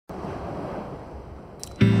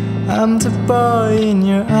I'm the boy in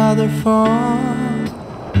your other phone,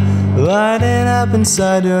 lighting up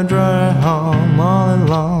inside your drawer home all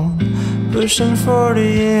alone, pushing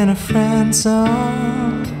 40 in a friend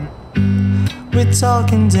zone. We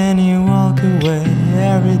talk and then you walk away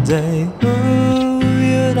every day. Ooh,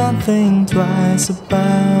 you don't think twice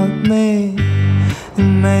about me,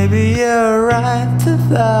 and maybe you're right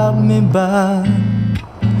without me,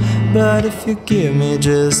 but if you give me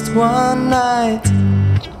just one night,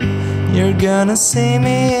 you're gonna see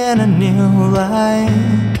me in a new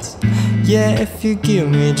light. Yeah, if you give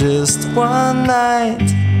me just one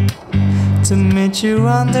night to meet you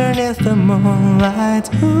underneath the moonlight.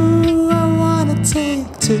 Ooh, I wanna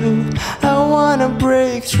take two, I wanna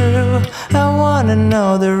break through, I wanna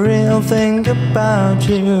know the real thing about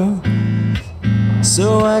you,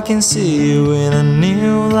 so I can see you in a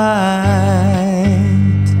new light.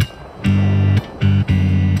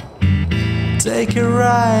 Take a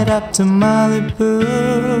ride up to Malibu,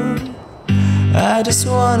 I just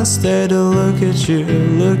wanna stay to look at you,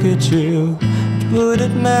 look at you. Would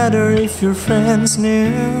it matter if your friends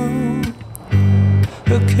knew?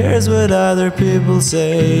 Who cares what other people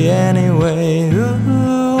say anyway?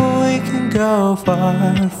 Ooh, we can go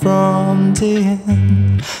far from the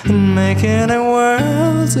end and making a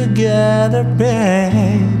world together,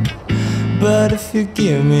 babe. But if you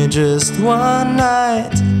give me just one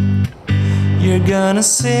night, you're gonna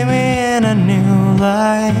see me in a new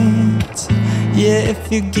light. Yeah,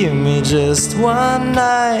 if you give me just one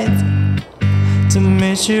night to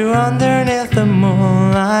meet you underneath the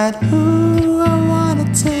moonlight. Ooh, I wanna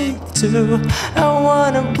take two, I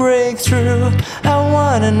wanna break through, I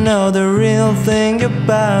wanna know the real thing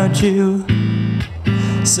about you,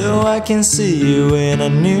 so I can see you in a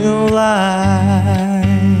new light.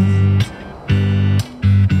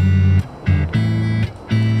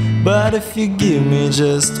 But if you give me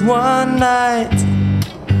just one night,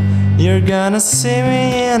 you're gonna see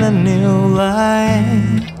me in a new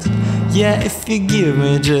light. Yeah, if you give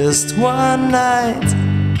me just one night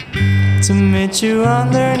to meet you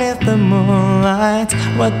underneath the moonlight.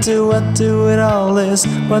 What do with all this?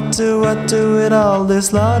 What do with all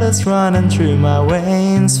this love that's running through my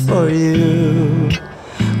veins for you?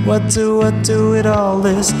 What do with all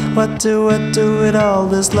this? What do with all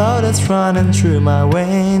this love that's running through my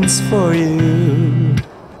veins for you?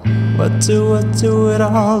 What do with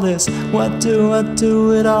all this? What do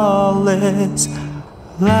with all this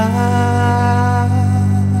love?